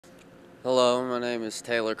Hello, my name is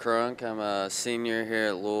Taylor Crunk. I'm a senior here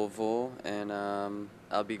at Louisville, and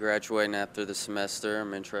I'll be graduating after the semester.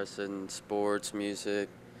 I'm interested in sports, music,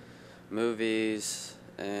 movies,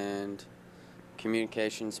 and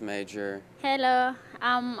communications major. Hello,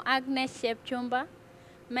 I'm Agnes Shepchumba,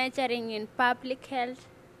 majoring in public health.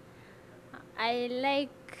 I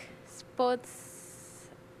like sports,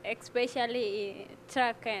 especially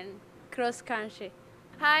track and cross country.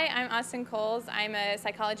 Hi, I'm Austin Coles. I'm a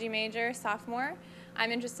psychology major, sophomore.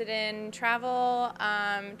 I'm interested in travel,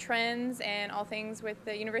 trends, and all things with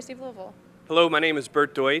the University of Louisville. Hello, my name is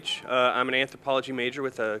Bert Deutsch. I'm an anthropology major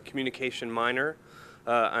with a communication minor.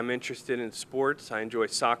 I'm interested in sports. I enjoy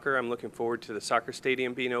soccer. I'm looking forward to the soccer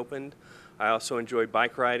stadium being opened. I also enjoy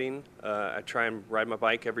bike riding. I try and ride my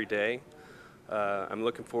bike every day. I'm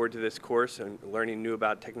looking forward to this course and learning new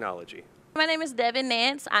about technology. My name is Devin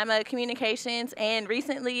Nance. I'm a communications and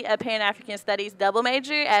recently a Pan-African Studies double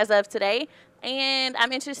major as of today. And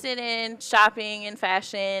I'm interested in shopping and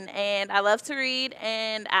fashion, and I love to read,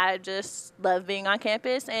 and I just love being on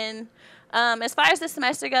campus. And as far as this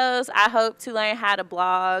semester goes, I hope to learn how to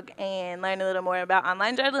blog and learn a little more about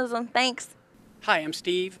online journalism. Thanks. Hi, I'm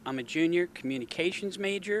Steve. I'm a junior communications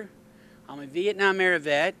major. I'm a Vietnam era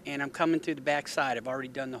vet, and I'm coming through the backside. I've already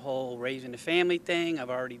done the whole raising a family thing. I've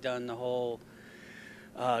already done the whole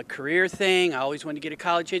career thing. I always wanted to get a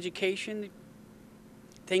college education.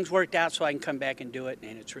 Things worked out so I can come back and do it,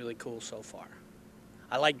 and it's really cool so far.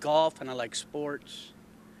 I like golf, and I like sports,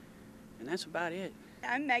 and that's about it.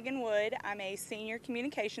 I'm Megan Wood. I'm a senior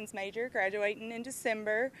communications major graduating in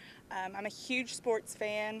December. I'm a huge sports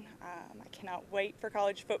fan. I cannot wait for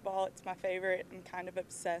college football. It's my favorite. I'm kind of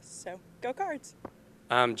obsessed, so go Cards.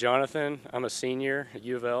 I'm Jonathan. I'm a senior at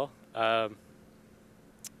U of L.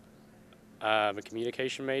 I'm a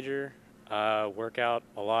communication major. Work out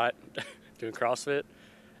a lot, doing CrossFit,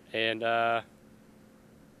 and I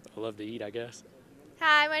love to eat, I guess.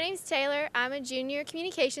 Hi, my name's Taylor. I'm a junior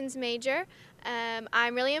communications major.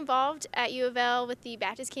 I'm really involved at U of L with the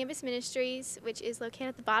Baptist Campus Ministries, which is located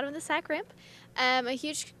at the bottom of the SAC ramp. A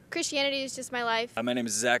huge Christianity is just my life. My name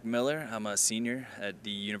is Zach Miller. I'm a senior at the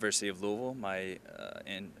University of Louisville. My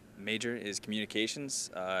major is communications.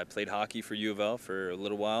 I played hockey for U of L for a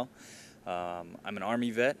little while. I'm an Army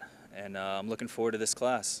vet, and I'm looking forward to this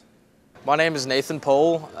class. My name is Nathan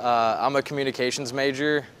Pohl. I'm a communications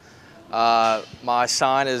major. My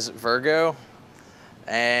sign is Virgo,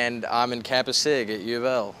 and I'm in Kappa Sig at U of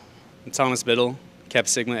L. I'm Thomas Biddle, Kappa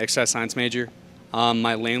Sigma exercise science major.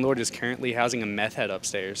 My landlord is currently housing a meth head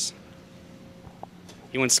upstairs.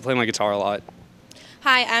 He wants to play my guitar a lot.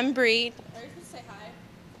 Hi, I'm Bree. Are you supposed to say hi?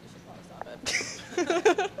 You should probably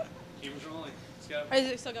stop it. Camera's rolling. Let's go.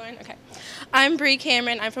 Is it still going? Okay. I'm Bree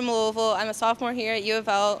Cameron. I'm from Louisville. I'm a sophomore here at U of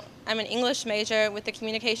L. I'm an English major with a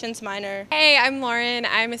communications minor. Hey, I'm Lauren.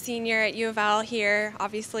 I'm a senior at U of L here,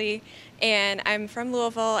 obviously, and I'm from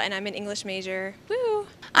Louisville, and I'm an English major. Woo!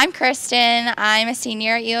 I'm Kristen. I'm a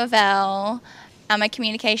senior at U of L. I'm a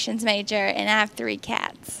communications major, and I have 3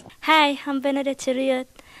 cats. Hi, I'm Benedict Chiriot.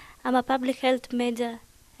 I'm a public health major,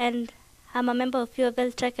 and I'm a member of U of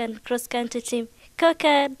L track and cross country team. Go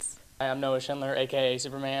Cards! Hi, I'm Noah Schindler, aka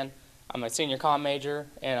Superman. I'm a senior comm major,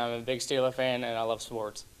 and I'm a big Steeler fan, and I love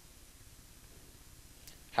sports.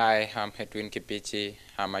 Hi, I'm Edwin Kipichi.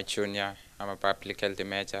 I'm a junior. I'm a public health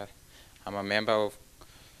major. I'm a member of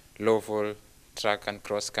Louisville track and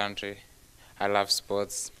cross country. I love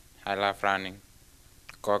sports. I love running.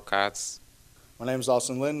 Go-karts. My name is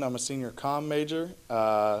Austin Linton. I'm a senior comm major.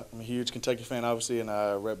 I'm a huge Kentucky fan, obviously, and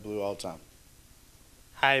I rep blue all the time.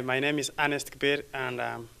 Hi, my name is Ernest Kabir, and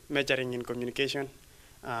I'm majoring in communication.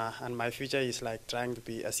 And my future is like trying to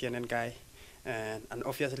be a CNN guy, and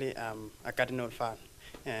obviously I'm a Cardinal fan.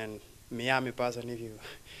 And Miami person,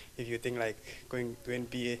 if you think like going to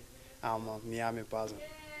NBA, I'm a Miami person.